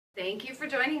Thank you for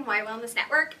joining My Wellness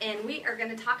Network, and we are going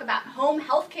to talk about home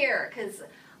health care because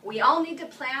we all need to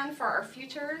plan for our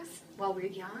futures while we're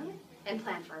young and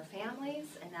plan for our families,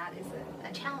 and that is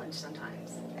a challenge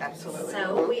sometimes. Absolutely.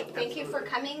 So we thank you for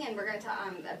coming, and we're going to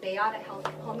Bayada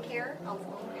Home Care.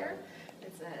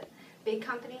 It's a big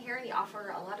company here, and you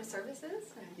offer a lot of services.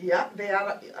 Yeah,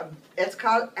 Bayada. It's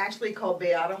actually called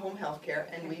Bayada Home Health Care,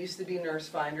 and we used to be nurse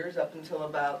finders up until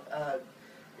about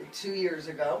 2 years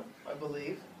ago, I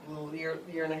believe, a little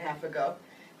year and a half ago.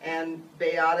 And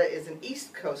Bayada is an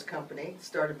East Coast company,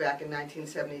 started back in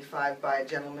 1975 by a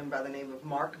gentleman by the name of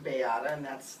Mark Bayada, and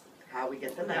that's how we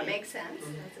get the name. That makes sense.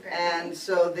 That's a great And name.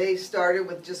 so they started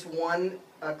with just one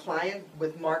client,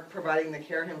 with Mark providing the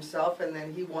care himself, and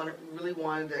then he really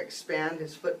wanted to expand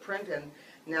his footprint, and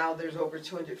now there's over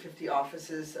 250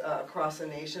 offices across the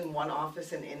nation, one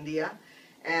office in India.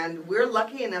 And we're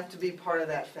lucky enough to be part of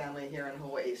that family here in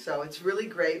Hawaii. So it's really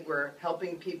great. We're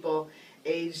helping people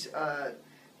age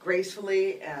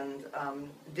gracefully and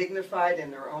dignified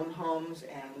in their own homes.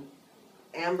 And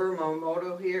Amber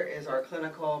Momoto here is our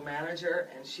clinical manager,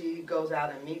 and she goes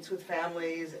out and meets with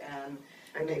families and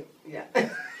yeah.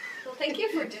 Well, thank you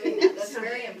for doing that. That's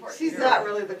very important. She's not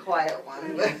really the quiet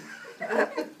one, but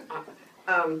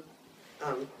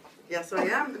yes, I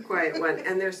am the quiet one,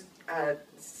 and there's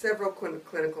several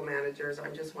clinical managers.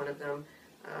 I'm just one of them.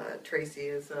 Tracy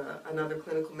is another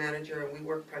clinical manager, and we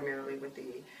work primarily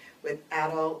with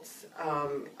adults,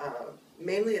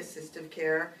 mainly assistive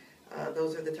care.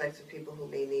 Those are the types of people who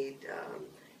may need,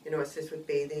 assist with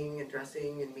bathing and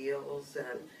dressing and meals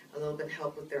and a little bit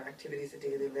help with their activities of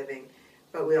daily living.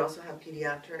 But we also have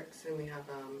pediatrics, and we have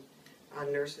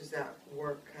nurses that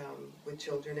work with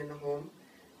children in the home,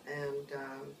 and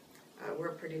we're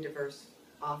a pretty diverse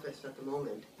office at the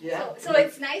moment. yeah. So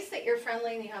it's nice that you're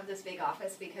friendly and you have this big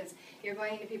office because you're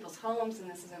going into people's homes, and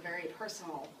this is a very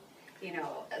personal,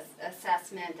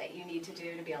 assessment that you need to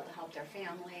do to be able to help their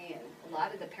family. And a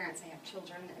lot of the parents, they have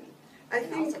children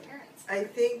and also parents. I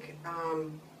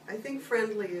think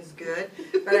friendly is good,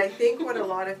 but I think what a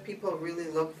lot of people really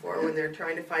look for when they're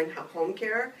trying to find home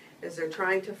care is they're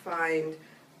trying to find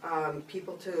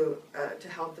people to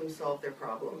help them solve their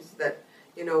problems. That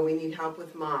we need help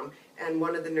with mom, and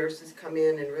one of the nurses come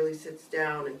in and really sits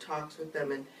down and talks with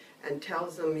them and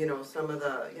tells them some of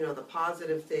the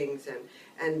positive things,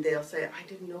 and they'll say, I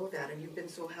didn't know that, and you've been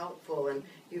so helpful, and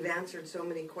you've answered so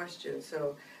many questions.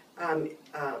 So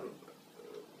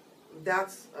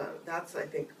that's I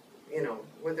think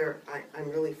whether I'm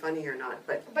really funny or not,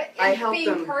 but I help being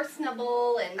them.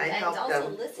 personable and also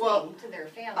listening to their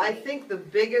family. I think the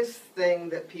biggest thing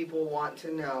that people want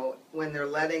to know when they're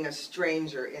letting a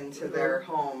stranger into their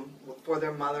home for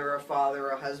their mother or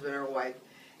father or husband or wife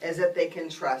is that they can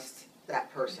trust that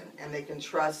person and they can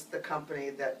trust the company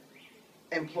that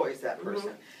employs that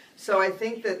person. So I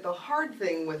think that the hard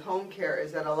thing with home care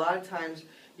is that a lot of times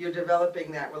you're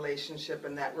developing that relationship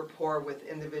and that rapport with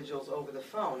individuals over the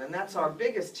phone. And that's our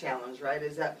biggest challenge, right,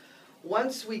 is that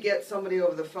once we get somebody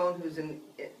over the phone who's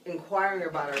inquiring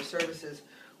about our services,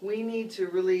 we need to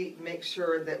really make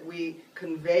sure that we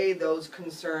convey those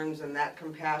concerns and that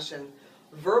compassion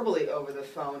verbally over the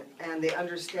phone, and they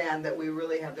understand that we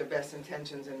really have their best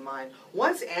intentions in mind.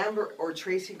 Once Amber or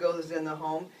Tracy goes in the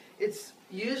home,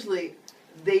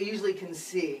 they usually can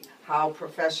see how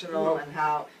professional and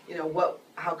how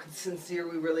how sincere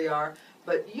we really are.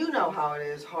 But you know how it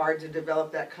is hard to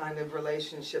develop that kind of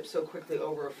relationship so quickly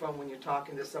over a phone when you're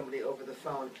talking to somebody over the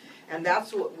phone. And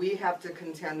that's what we have to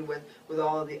contend with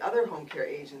all of the other home care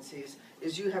agencies,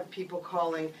 is you have people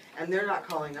calling, and they're not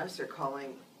calling us, they're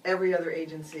calling every other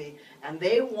agency, and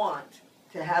they want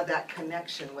to have that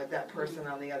connection with that person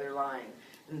on the other line.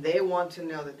 And they want to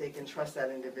know that they can trust that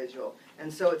individual.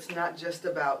 And so it's not just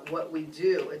about what we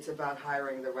do, it's about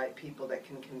hiring the right people that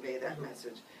can convey that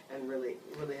message and really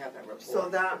have that rapport. So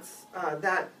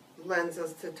that lends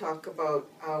us to talk about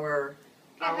our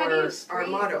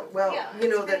motto. Well,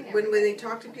 that when they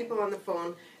talk to people on the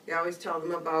phone, we always tell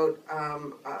them about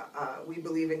we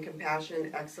believe in compassion,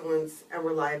 excellence, and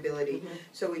reliability.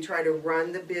 So we try to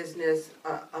run the business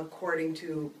according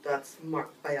to, that's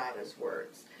Mark Bayada's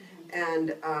words.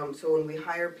 And so when we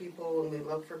hire people, when we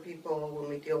look for people, when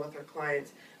we deal with our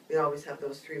clients, we always have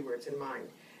those 3 words in mind.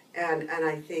 And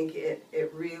I think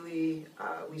it really,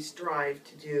 we strive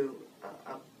to do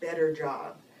a better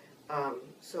job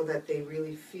so that they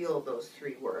really feel those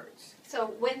 3 words. So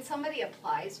when somebody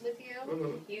applies with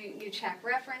you, you check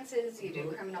references, you do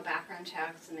criminal background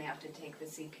checks, and they have to take the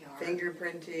CPR.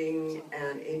 Fingerprinting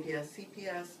and APS,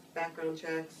 CPS background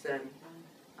checks,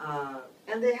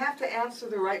 and they have to answer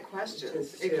the right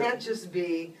questions. It can't just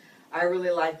be, I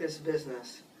really like this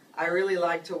business. I really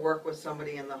like to work with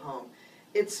somebody in the home.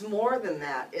 It's more than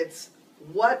that. It's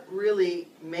what really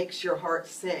makes your heart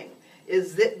sing.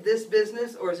 Is it this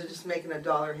business, or is it just making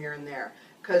 $1 here and there?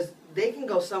 Because they can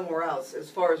go somewhere else as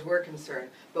far as we're concerned.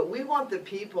 But we want the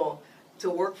people to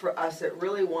work for us that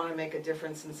really want to make a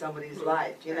difference in somebody's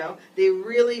life, you know? They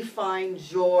really find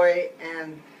joy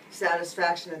and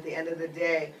satisfaction at the end of the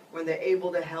day when they're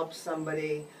able to help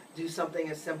somebody do something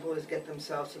as simple as get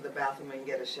themselves to the bathroom and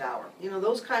get a shower. You know,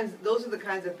 those are the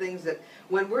kinds of things that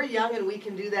when we're young and we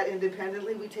can do that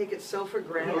independently, we take it so for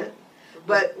granted.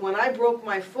 But when I broke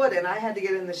my foot and I had to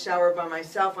get in the shower by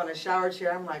myself on a shower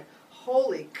chair, I'm like,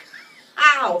 holy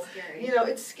cow! You know,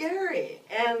 it's scary.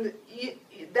 And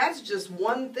that's just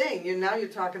one thing. Now you're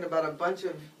talking about a bunch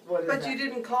of, what is that? But you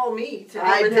didn't call me to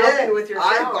come and help you with your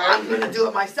shower. I'm going to do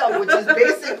it myself, which is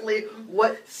basically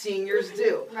what seniors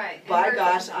do. Right. By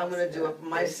gosh, I'm going to do it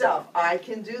myself. I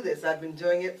can do this. I've been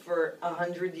doing it for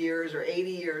 100 years or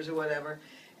 80 years or whatever.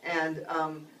 And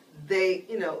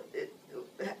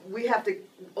we have to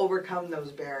overcome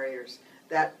those barriers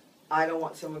that I don't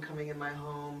want someone coming in my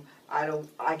home.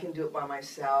 I can do it by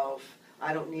myself.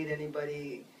 I don't need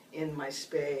anybody in my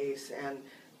space.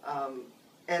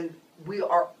 And we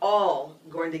are all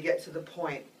going to get to the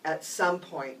point at some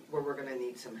point where we're going to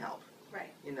need some help.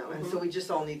 Right. You know, and so we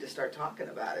just all need to start talking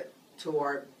about it to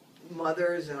our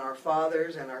mothers and our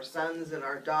fathers and our sons and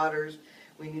our daughters.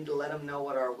 We need to let them know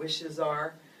what our wishes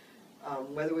are.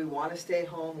 Whether we want to stay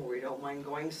home or we don't mind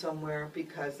going somewhere,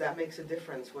 because that makes a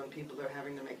difference when people are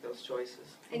having to make those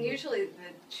choices. And usually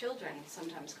the children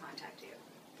sometimes contact you.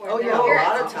 Oh yeah, a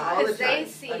lot of times. Because they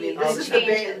see this the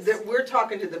changes. We're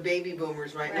talking to the baby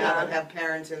boomers right now that have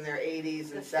parents in their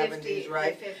 80s and 70s,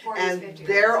 right? 40s, and 50s.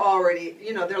 they're already,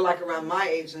 they're like around my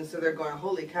age, and so they're going,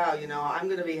 holy cow, I'm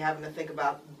going to be having to think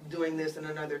about doing this in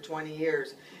another 20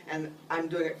 years, and I'm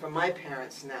doing it for my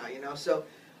parents now, so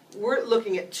we're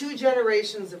looking at 2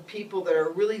 generations of people that are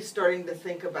really starting to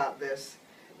think about this,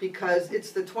 because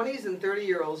it's the 20s and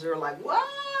 30-year-olds who are like, what?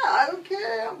 I don't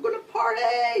care, I'm going to party,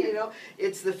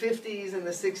 It's the 50s and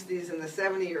the 60s and the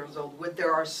 70-year-olds.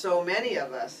 There are so many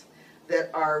of us that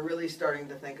are really starting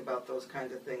to think about those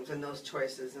kinds of things and those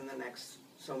choices in the next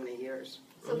so many years.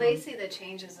 So they see the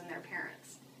changes in their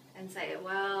parents and say,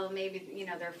 well, maybe,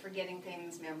 they're forgetting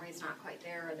things, memory's not quite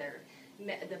there, or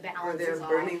the balance is off. Or they're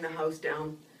burning the house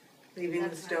down, leaving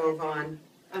the stove on.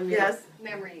 Yes.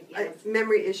 Memory, yes.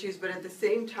 Memory issues, but at the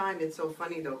same time, it's so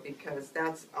funny though, because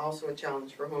that's also a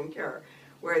challenge for home care,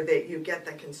 where you get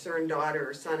the concerned daughter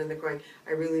or son, and they're going,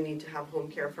 I really need to have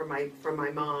home care for my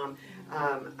mom.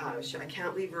 I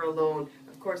can't leave her alone.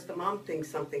 Of course, the mom thinks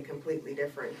something completely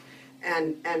different,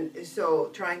 and so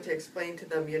trying to explain to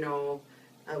them, you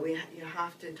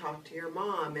have to talk to your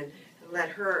mom and let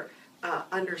her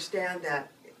understand that.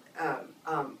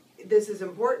 This is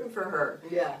important for her.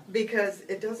 Yeah. Because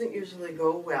it doesn't usually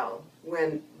go well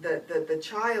when the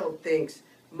child thinks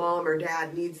mom or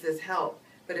dad needs this help.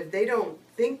 But if they don't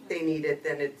think they need it,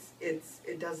 then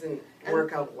it doesn't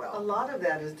work out well. A lot of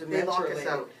that is dementia They lock us related.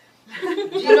 out.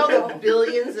 Do you know that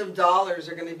billions of dollars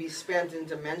are going to be spent in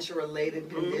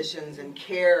dementia-related conditions and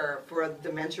care for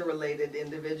dementia-related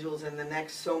individuals in the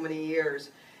next so many years?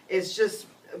 It's just,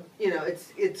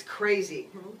 it's crazy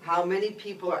how many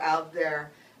people are out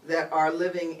there that are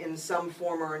living in some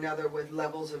form or another with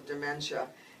levels of dementia.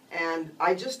 And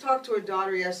I just talked to a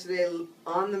daughter yesterday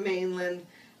on the mainland.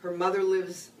 Her mother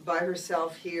lives by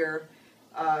herself here.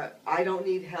 I don't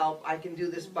need help. I can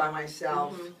do this by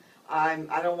myself.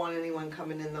 I don't want anyone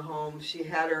coming in the home. She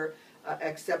had her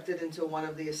accepted into one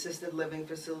of the assisted living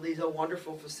facilities, a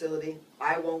wonderful facility.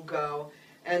 I won't go.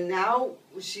 And now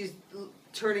she's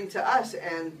turning to us,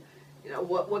 and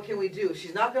what can we do?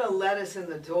 She's not going to let us in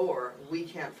the door. We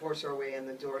can't force our way in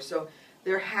the door. So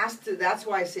that's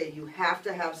why I say you have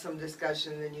to have some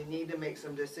discussion and you need to make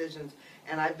some decisions.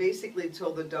 And I basically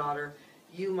told the daughter,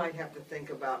 you might have to think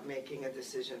about making a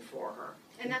decision for her.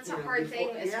 And that's a hard thing,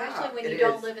 especially when you it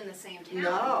don't is. live in the same town.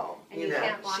 No. And you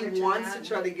can't monitor she wants that. to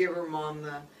try to give her mom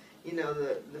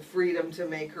the freedom to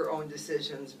make her own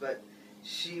decisions, but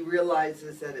she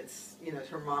realizes that it's,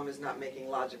 her mom is not making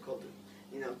logical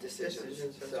decisions.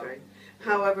 That's right.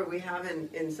 However, we have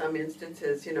in some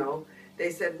instances, they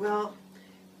said, well,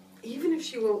 even if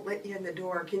she won't let you in the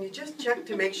door, can you just check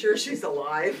to make sure she's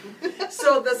alive?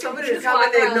 So somebody would come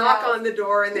and they knock on the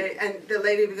door, and the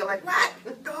lady would go like,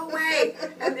 what? Go away.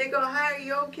 And they go, hi, are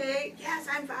you okay? Yes,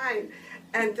 I'm fine.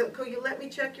 And could you let me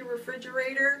check your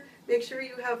refrigerator? Make sure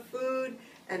you have food.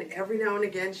 And every now and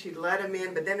again she'd let him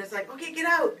in, but then it's like, okay, get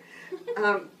out.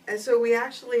 And so we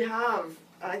actually have,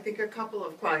 I think, a couple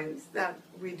of clients that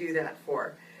we do that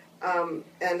for.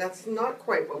 And that's not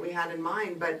quite what we had in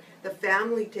mind, but the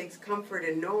family takes comfort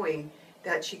in knowing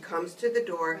that she comes to the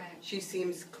door, Right. she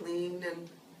seems clean and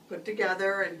put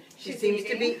together, and she She's seems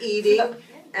to be eating,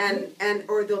 and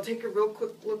or they'll take a real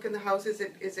quick look in the house. Is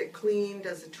it clean?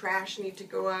 Does the trash need to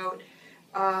go out?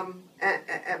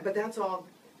 But that's all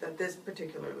that this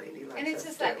particular lady lets And it's us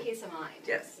just do. that peace of mind.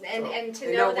 Yes. And So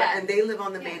to know that. and they live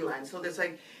on the Yeah. mainland, so there's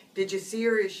like, did you see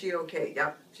her? Is she okay?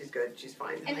 Yep, she's good. She's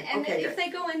fine. And Okay, if good. they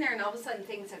go in there and all of a sudden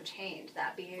things have changed,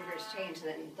 that behavior's changed,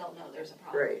 then they'll know there's a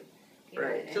problem. Right. You know,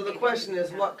 right. and So the maybe- question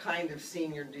is, yeah. what kind of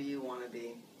senior do you want to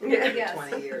be Yeah. in Yes.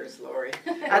 20 years, Lori?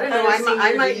 I don't know.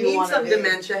 I might need some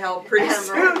dementia help pretty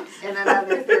soon. In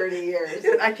another 30 years.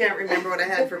 I can't remember what I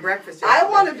had for breakfast. I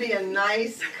yesterday. want to be a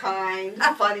nice, kind,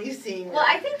 funny senior. Well,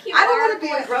 I think you I don't are want to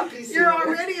be a grumpy senior. You're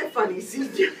already a funny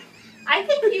senior. I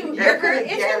think You're gonna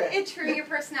get isn't it true your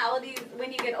personality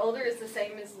when you get older is the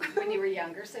same as when you were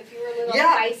younger? So if you were a little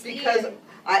Yeah, feisty because and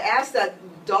I asked that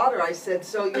daughter, I said,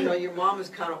 so, your mom is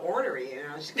kind of ornery,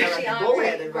 she's kind of She like ornery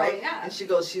bullheaded, right? growing up. And she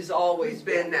goes, she's always Who's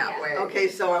been that Yeah. way? Okay,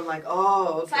 so I'm like,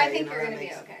 oh, okay. so I think you're that gonna be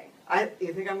makes- okay.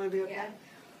 You think I'm going to be okay? Yeah.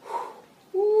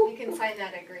 Woo. You can sign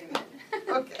that agreement.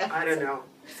 Okay. I don't know.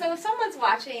 So if someone's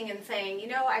watching and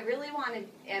saying, I really want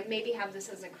to maybe have this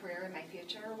as a career in my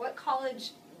future, what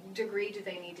college degree do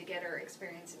they need to get or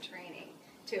experience and training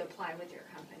to apply with your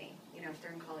company? If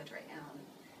they're in college right now and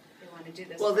they want to do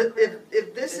this. Well, for a career.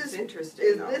 if this It's is interesting.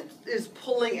 if though. this is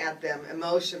pulling at them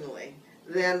emotionally,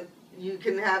 then you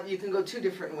can go two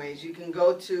different ways. You can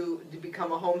go to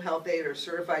become a home health aide or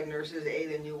certified nurse's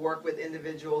aide, and you work with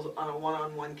individuals on a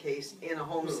one-on-one case in a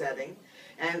home setting.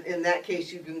 And in that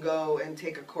case, you can go and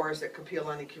take a course at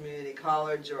Kapiolani Community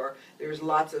College, or there's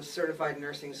lots of certified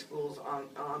nursing schools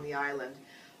on the island.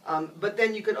 But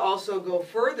then you could also go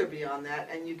further beyond that,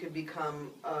 and you could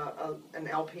become an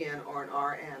LPN or an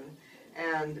RN.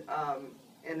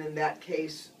 And in that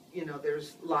case,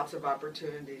 there's lots of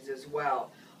opportunities as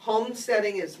well. Home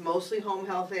setting is mostly home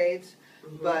health aides,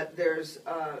 but there's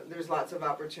lots of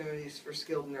opportunities for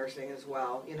skilled nursing as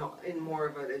well, in more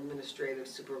of an administrative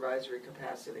supervisory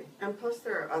capacity. And plus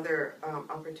there are other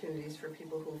opportunities for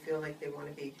people who feel like they want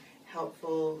to be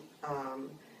helpful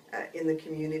in the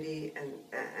community,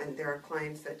 and there are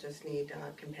clients that just need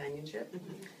companionship.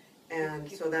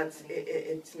 And so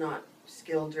it's not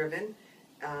skill driven,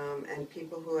 and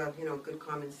people who have good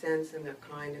common sense and they're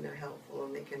kind and they're helpful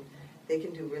and they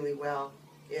can do really well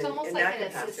it's in almost that like an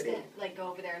capacity. assistant, like go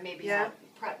over there and maybe Yeah. help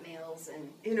prep meals and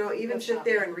Even Go sit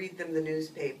there shopping. and read them the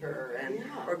newspaper, and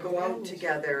Yeah, or go out companionship.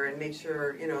 together and make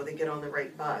sure they get on the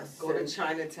right bus. Go to and,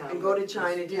 Chinatown. and go to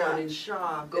Chinatown Yeah. and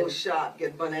shop. Go and, shop,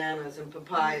 get bananas and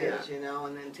papayas, and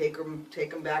then take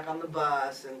them back on the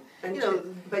bus, and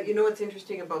but what's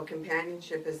interesting about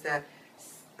companionship is that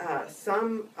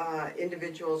some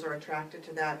individuals are attracted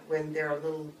to that when they're a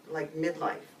little like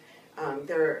midlife.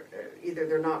 They're either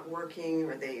they're not working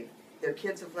or their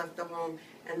kids have left the home,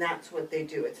 and that's what they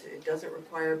do. It doesn't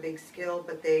require a big skill,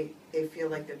 but they feel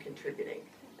like they're contributing,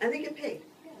 and they get paid.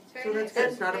 yeah, it's very So nice. that's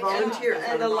good. It's not a Great job. volunteer. It's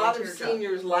and not a lot of volunteer job.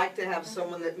 seniors like to have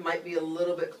someone that might be a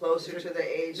little bit closer to their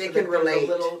age. They so can that there's relate.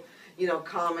 a little,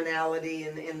 commonality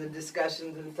in the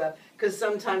discussions and stuff. Because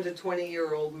sometimes a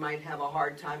 20-year-old might have a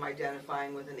hard time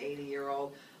identifying with an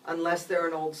 80-year-old unless they're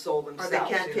an old soul Or themselves.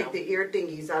 they can't take the ear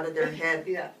dingies out of their head.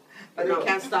 Yeah, or No. they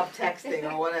can't stop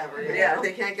texting or whatever. Yeah,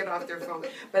 they can't get off their phone.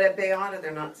 But at Bayada,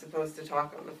 they're not supposed to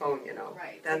talk on the phone.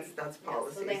 Right. That's Yeah,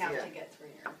 policy. so they have yeah. to get through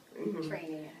your Mhm.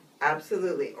 training.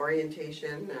 Absolutely,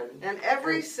 orientation and And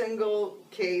every single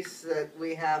case that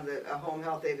we have that a home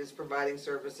health aide is providing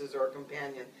services or a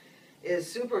companion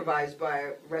is supervised by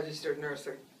a registered nurse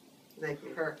or like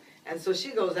her. And so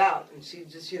she goes out and she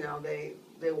just,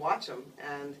 they watch them.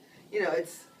 And,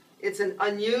 it's an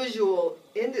unusual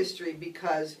industry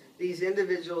because these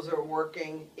individuals are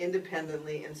working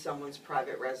independently in someone's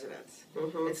private residence.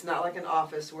 Mhm. It's not like an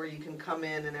office where you can come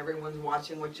in and everyone's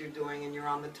watching what you're doing and you're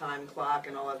on the time clock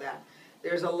and all of that.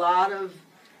 There's a lot of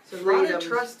So a lot of freedoms.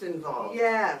 trust involved.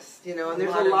 Yes, and there's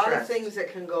a lot of lot of trust. things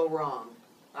that can go wrong,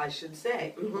 I should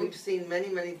say. Mhm. We've seen many,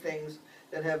 many things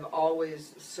that have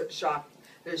always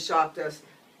shocked us.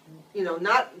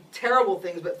 Not terrible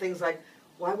things, but things like,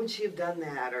 why would she have done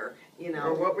that? Or,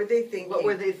 Or what were they thinking? what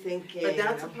were they thinking? But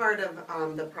that's a part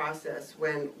of the process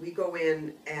when we go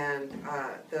in and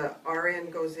the RN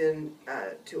goes in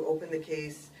to open the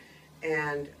case,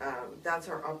 and that's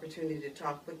our opportunity to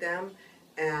talk with them.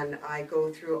 And I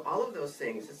go through all of those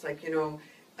things. It's like,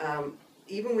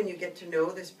 even when you get to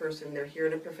know this person, they're here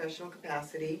in a professional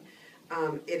capacity.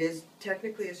 It is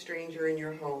technically a stranger in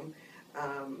your home.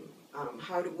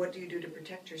 What do you do to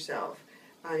protect yourself?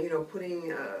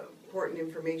 Putting important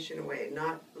information away,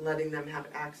 not letting them have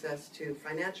access to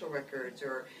financial records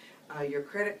or your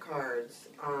credit cards.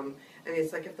 I mean,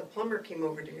 it's like if the plumber came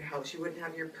over to your house, you wouldn't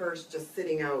have your purse just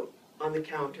sitting out on the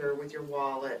counter with your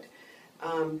wallet.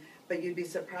 But you'd be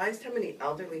surprised how many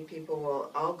elderly people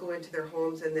will all go into their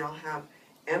homes and they'll have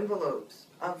envelopes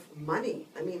of money.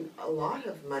 I mean, a lot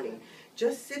of money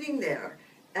just sitting there,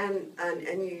 and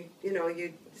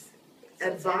you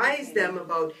advise them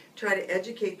about, try to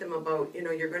educate them about,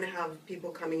 you're going to have people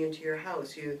coming into your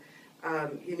house. You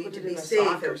need to be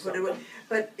safe and put it away.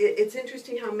 But it's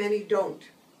interesting how many don't.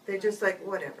 They're just like,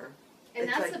 whatever. And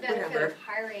it's that's like, the benefit whatever. of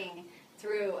hiring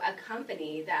through a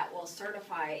company that will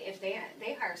certify. If they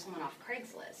hire someone off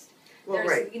Craigslist, Well,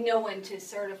 there's right. no one to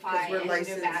certify We're and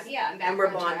licensed, do background and we're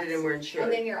checks. bonded and we're insured.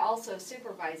 And then you're also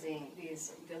supervising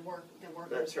the workers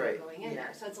That's who are right. going in Yeah.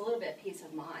 there. So it's a little bit peace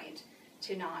of mind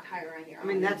to not hire on your I own.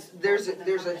 mean, there's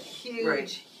a huge, Right.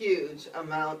 huge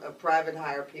amount of private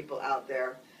hire people out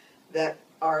there that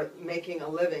are making a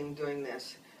living doing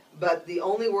this. But the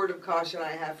only word of caution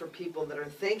I have for people that are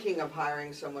thinking of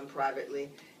hiring someone privately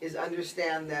is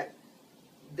understand that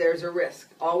there's a risk,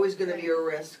 always going to be a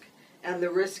risk. And the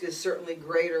risk is certainly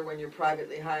greater when you're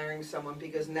privately hiring someone,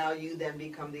 because now you then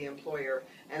become the employer.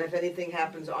 And if anything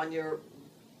happens on your,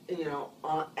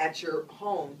 at your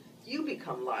home, you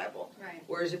become liable. Right.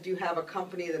 Whereas if you have a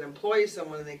company that employs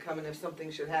someone and they come in, if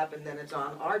something should happen, then it's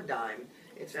on our dime.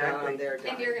 It's not on their dime.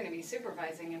 And you're going to be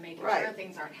supervising and making Right. sure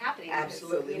things aren't happening.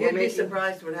 Absolutely. Because, You'd be making-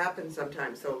 surprised what happens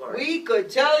sometimes, so Laura. We could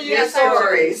tell you Yes,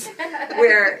 stories.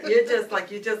 where you just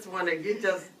like you just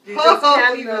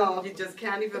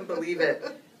can't even believe it.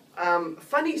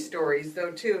 Funny stories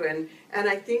though too, and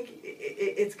I think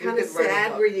it's kind of could write a sad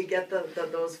book. where you get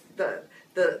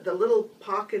the little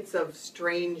pockets of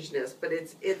strangeness, but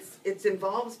it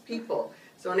involves people.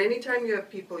 So, and anytime you have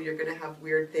people, you're going to have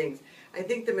weird things. I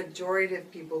think the majority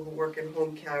of people who work in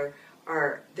home care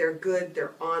they're good,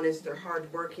 they're honest, they're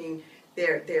hardworking,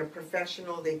 they're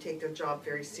professional, they take their job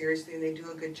very seriously, and they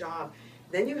do a good job.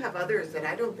 Then you have others that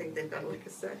I don't think they've got like a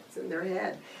sex in their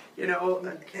head,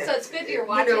 So it's good you're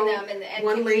watching them and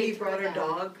one can lady read through brought her them.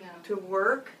 dog Yeah. to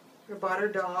work. Brought her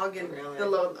dog, and Really?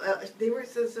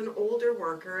 this an older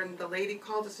worker, and the lady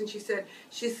called us and she said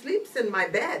she sleeps in my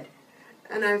bed,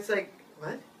 and I was like,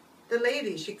 what? The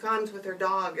lady, she comes with her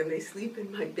dog and they sleep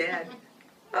in my bed.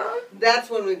 That's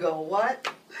when we go, what?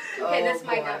 Okay, Oh, this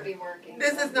might boy. not be working.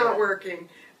 This is not working,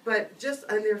 but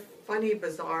and they're funny,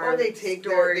 bizarre Or they take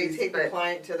stories. the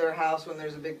client to their house when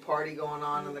there's a big party going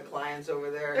on and the client's over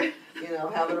there,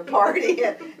 having a party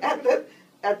at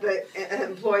the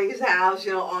employee's house,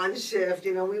 on shift.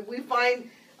 We find,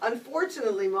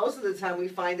 unfortunately, most of the time we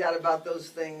find out about those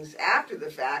things after the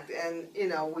fact, and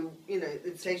it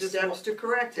takes Take just steps to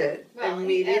correct it. Well,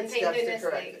 immediate and thank steps to goodness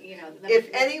correct it. the If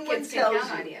anyone kids can tells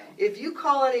count on you, if you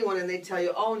call anyone and they tell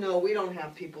you, oh no, we don't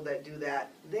have people that do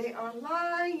that, they are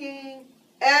lying.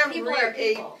 People are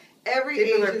people. Every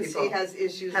People are agency people. has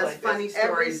issues Has like funny this.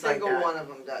 Every stories like single that. one of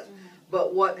them does.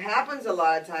 But what happens a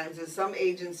lot of times is some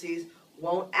agencies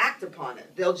won't act upon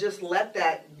it. They'll just let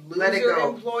that Let it loser go.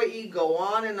 employee go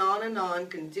on and on and on,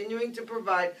 continuing to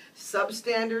provide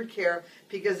substandard care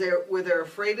because they're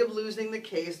afraid of losing the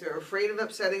case, they're afraid of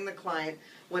upsetting the client,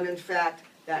 when in fact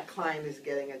that client is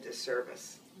getting a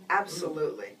disservice.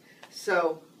 Absolutely.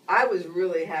 So I was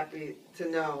really happy to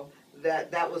know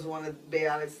that was one of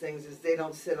Bayada's things, is they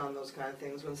don't sit on those kind of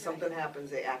things. When something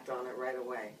happens, they act on it right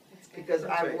away. That's good. Because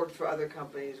That's I've right. worked for other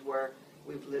companies where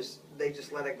they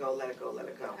just let it go. High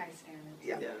standards.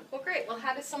 Yeah. Well, great. Well,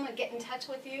 how does someone get in touch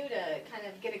with you to kind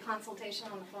of get a consultation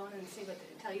on the phone and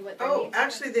tell you what their Oh, needs are?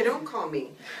 actually, they don't call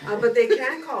me, but they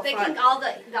can call. They can call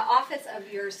the office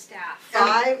of your staff.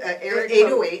 Area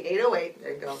 808. 808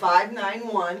 There you go.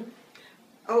 591.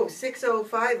 Oh,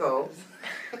 6050.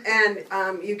 And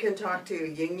you can talk to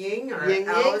Ying Ying or Ying Ying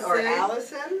Allison. or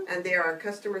Allison. And they are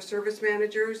customer service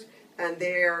managers, and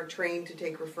they are trained to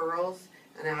take referrals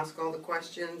and ask all the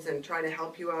questions and try to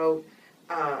help you out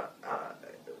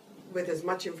with as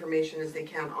much information as they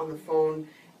can on the phone.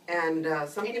 And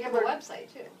some And you have people a are, website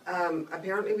too.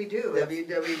 apparently we do.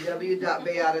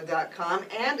 www.bayada.com.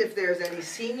 And if there's any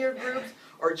senior groups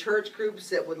or church groups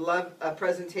that would love a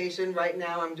presentation, right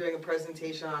now I'm doing a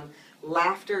presentation on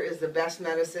laughter is the best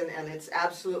medicine, and it's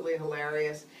absolutely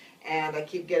hilarious. And I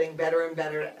keep getting better and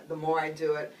better the more I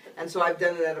do it. And so I've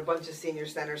done it at a bunch of senior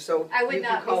centers. So I would you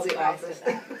not can call be the surprised office.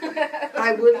 at that.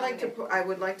 I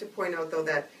would like to point out though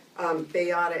that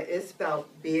Bayada is spelled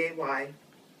Bayada,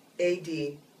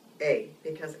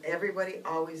 because everybody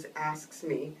always asks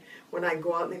me when I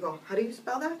go out and they go, how do you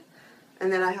spell that?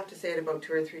 And then I have to say it about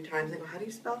 2 or 3 times. They go, how do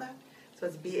you spell that? So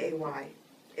it's Bay.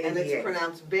 And it's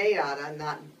pronounced Bayada,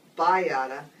 not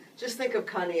Bayada. Just think of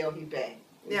Kaneohe Bay.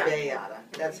 Yeah. Bayada.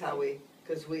 That's how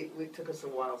because we took us a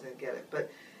while to get it.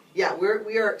 But yeah,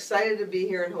 we are excited to be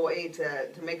here in Hawaii to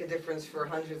make a difference for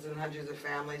hundreds and hundreds of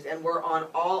families, and we're on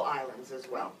all islands as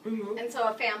well. Mm-hmm. And so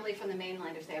a family from the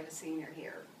mainland, if they have a senior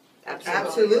here.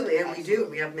 Absolutely, and we do.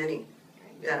 We have many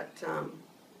that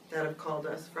have called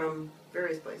us from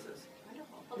various places.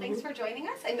 Wonderful. Well, thanks for joining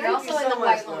us. And Thank you're also you in so the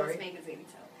much, Hawaii Lori. Wellness magazine.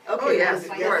 So. Okay, Oh yes,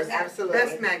 yes, of course, absolutely.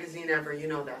 Best magazine ever. You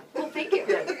know that. Well, thank you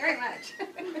very much.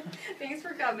 Thanks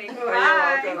for coming. Oh,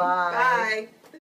 Bye. you're welcome. Bye. Bye.